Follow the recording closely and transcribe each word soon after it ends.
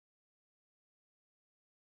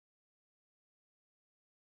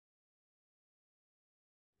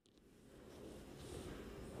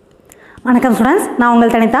வணக்கம் ஸ்டூடெண்ட்ஸ், நான்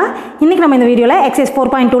உங்கள் தனிதா. இன்றைக்கி நம்ம இந்த வீடியோவில் எக்ஸசைஸ்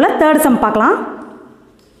 4.2ல தேர்ட் சம் பார்க்கலாம்.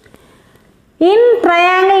 In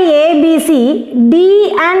triangle ABC, D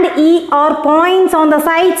and E are points on the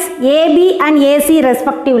sides AB and AC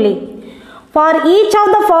respectively. For each of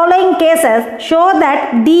the following cases, show that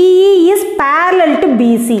DE is parallel to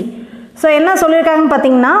BC. So என்ன சொல்லியிருக்காங்கன்னு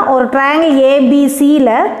பார்த்தீங்கன்னா, ஒரு triangle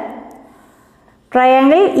ஏபிசியில்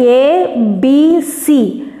triangle ABC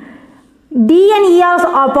D and E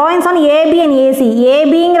are points on AB and AC.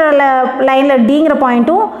 ABங்கிற லைனில் Dங்கிற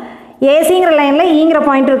பாயிண்ட்டும் ACங்கிற லைனில் Eங்கிற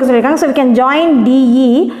point இருக்குது சொல்லியிருக்காங்க. So we can join DE.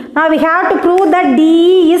 Now we have to prove that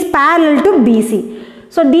DE is parallel to BC.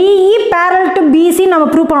 So DE parallel to BC நம்ம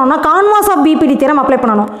prove பண்ணோம்னா canvas of PPT theorem apply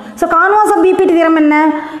பண்ணணும். So canvas of PPT theorem என்ன?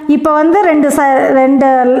 இப்போ வந்து ரெண்டு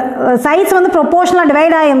sides வந்து ப்ரொபோர்ஷனலாக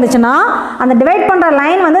divide ஆகிருந்துச்சுன்னா அந்த divide பண்ணுற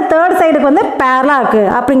லைன் வந்து தேர்ட் சைடுக்கு வந்து பேரலாக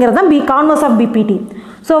இருக்குது அப்படிங்கிறது தான் canvas of PPT.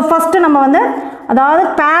 So first நம்ம வந்து அதாவது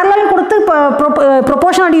பேரலல் கொடுத்து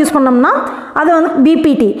ப்ரொபோர்ஷனாலிட்டி யூஸ் பண்ணோம்னா அது வந்து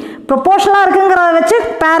பிபிடி. ப்ரொபோர்ஷனலாக இருக்குங்கிறத வச்சு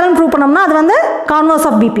பேரல் ப்ரூவ் பண்ணோம்னா அது வந்து கான்வாஸ்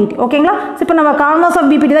ஆஃப் பிபிடி. ஓகேங்களா? ஸோ இப்போ நம்ம கான்வாஸ் ஆஃப்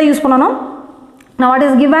பிபிடி தான் யூஸ் பண்ணணும். Now what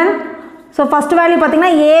is given? So first value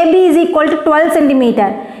பார்த்தீங்கன்னா AB is equal to 12 cm.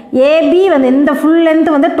 AB வந்து இந்த full length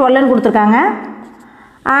வந்து 12 கொடுத்துருக்காங்க.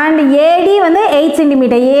 And AD வந்து 8 cm.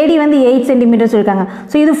 AD வந்து 8 cm சொல்லியிருக்காங்க.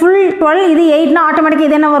 ஸோ இது full 12, இது 8னா ஆட்டோமேட்டிக்காக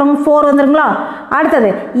இது என்ன வரும்? 4 வந்துருங்களா?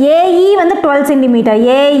 அடுத்தது AE வந்து 12 cm.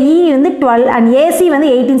 AE வந்து 12 and AC வந்து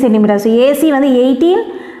 18 cm. ஸோ AC வந்து 18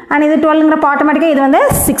 and இது 12ங்கிறப்ப ஆட்டோமேட்டிக்காக இது வந்து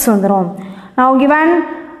 6 வந்துடும். Now given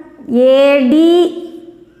AD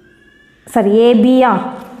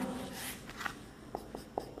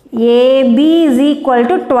AB is equal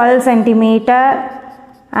to 12 cm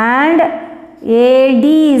and AD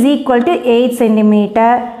is equal to 8 cm.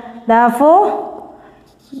 Therefore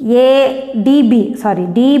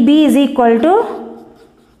DB is equal to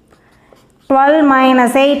 12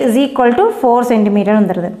 minus 8 is equal to 4 cm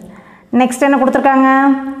வந்துருது. Next என்ன கொடுத்துருக்காங்க?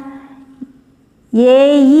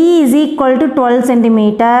 AE is equal to 12 cm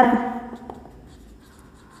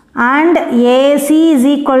and AC is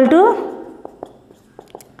equal to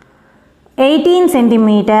 18 cm.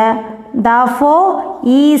 Therefore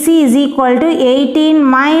EC is equal to 18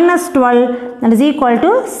 minus 12, that is equal to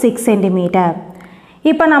 6 cm.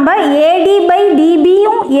 இப்போ நம்ம AD by DB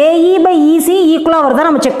யும் AE by EC ஈக்குவலாக வருதா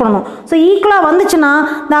நம்ம check பண்ணணும். ஸோ ஈக்குவலாக வந்துச்சுன்னா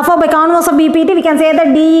therefore by converse of BPT we can say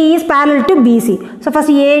that DE is parallel to BC. So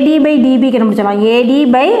first AD by DB கண்டுபிடிச்சலாம். AD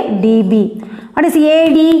by DB. What is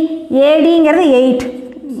AD? ADங்கிறது 8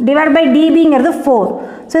 divide by டிபிங்கிறது 4.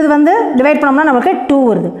 So இது வந்து divide பண்ணோம்னா நமக்கு 2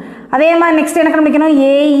 வருது. அதே மாதிரி நெக்ஸ்ட் என்ன கண்டுபிடிக்கணும்?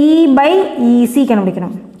 ஏஇ பை இசி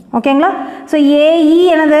கண்டுபிடிக்கணும். ஓகேங்களா? ஸோ ஏஇ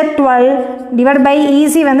என்னது 12 டிவைட் பை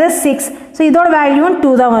இசி வந்து 6. ஸோ இதோட வேல்யூவும்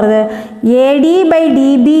 2 தான் வருது. ஏடி by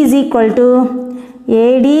DP is equal to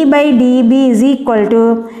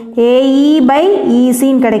AE by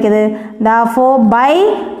இசின்னு கிடைக்குது. therefore by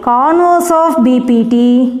converse of BPT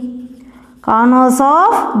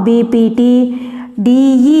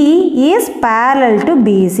DE is parallel to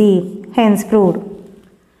BC, hence proved.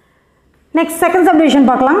 Next second subdivision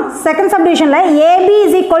பார்க்கலாம். Second subdivisionல AB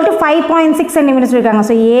is equal to 5.6 cm சொல்லிருக்காங்க.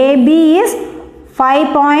 So AB is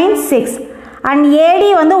 5.6 and AD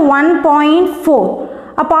வந்து 1.4.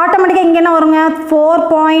 அப்போ ஆட்டோமேட்டிக்காக இங்கே என்ன வருங்க?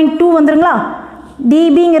 4.2 வந்துருங்களா?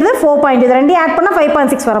 DBங்கிறது 4.2. இது ரெண்டையும் ஆட் பண்ணால்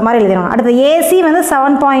 5.6 வர மாதிரி எழுதிடும். அடுத்து AC வந்து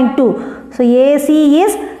 7.2. So AC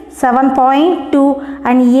is 7.2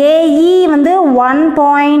 and AE வந்து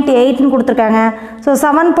 1.8ன்னு கொடுத்துருக்காங்க. ஸோ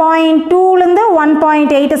 7.2லேருந்து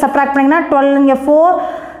 1.8 சப்ராக்ட் பண்ணிங்கன்னா 12 இங்கே 4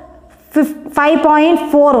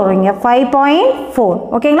 5.4 வரும். இங்கே 5.4.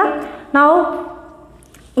 ஓகேங்களா? நான்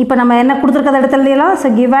இப்போ நம்ம என்ன கொடுத்துருக்கத இடத்துல எழுதிடலாம். So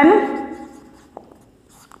given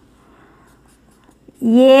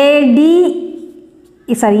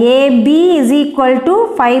AB is equal to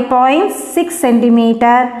 5.6 cm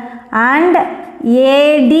and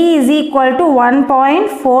AD is equal to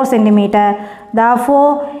 1.4 cm. Therefore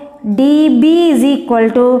DB is equal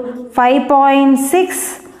to 5.6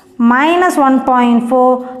 minus 1.4,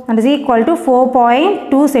 that is equal to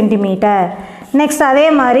 4.2 cm. Next அதே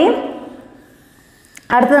மாதிரி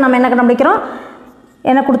அடுத்தது நம்ம என்ன கண்டுபிடிக்கிறோம்?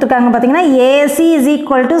 என்ன கொடுத்துருக்காங்க பார்த்தீங்கன்னா AC is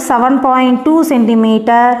equal to 7.2 cm,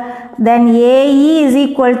 then AE is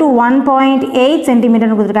equal to 1.8 cm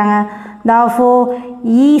கொடுத்துருக்காங்க. Therefore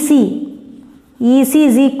EC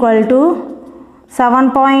is equal to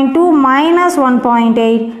 7.2 minus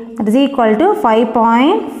 1.8, that is equal to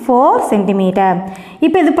 5.4 cm.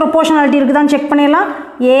 இப்போ இது proportionality இருக்குதான்னு செக் பண்ணிடலாம்.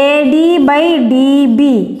 AD by DB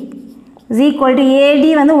is equal to AD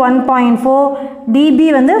வந்து 1.4, DB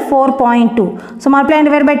வந்து 4.2. So multiply and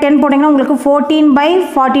divide by 10 போட்டிங்கன்னா உங்களுக்கு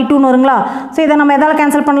 14/42 வருங்களா? ஸோ இதை நம்ம எதால்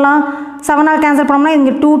கேன்சல் பண்ணலாம்? 7 கேன்சல் பண்ணோம்னா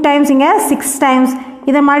இங்கே 2 டைம்ஸ் இங்கே 6 டைம்ஸ்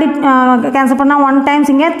இதை மாதிரி கேன்சல் பண்ணால் 1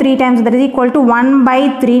 டைம்ஸ் இங்கே 3 times that is equal to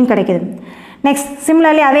 1/3 கிடைக்குது நெக்ஸ்ட்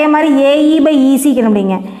சிமிலர்லி அதே மாதிரி ஏஇ பை இசி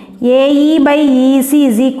கண்டுபிடிங்க AE by EC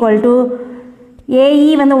is equal to AE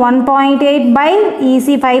வந்து 1.8 by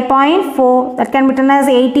EC 5.4 that can be written as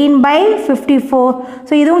 18/54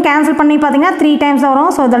 so இதுவும் கேன்சல் பண்ணி பார்த்தீங்கன்னா 3 டைம்ஸ்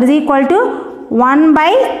வரும் so that is equal to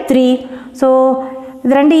 1/3 so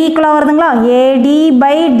இது ரெண்டு ஈக்குவலாக வருதுங்களா ஏடி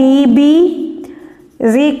by DP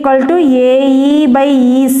is equal to AE by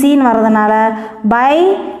EC ன்னு வரதுனால by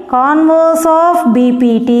converse of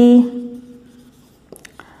BPT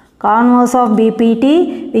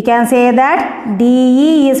we can say that DE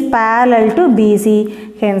is parallel to BC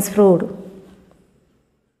hence proved.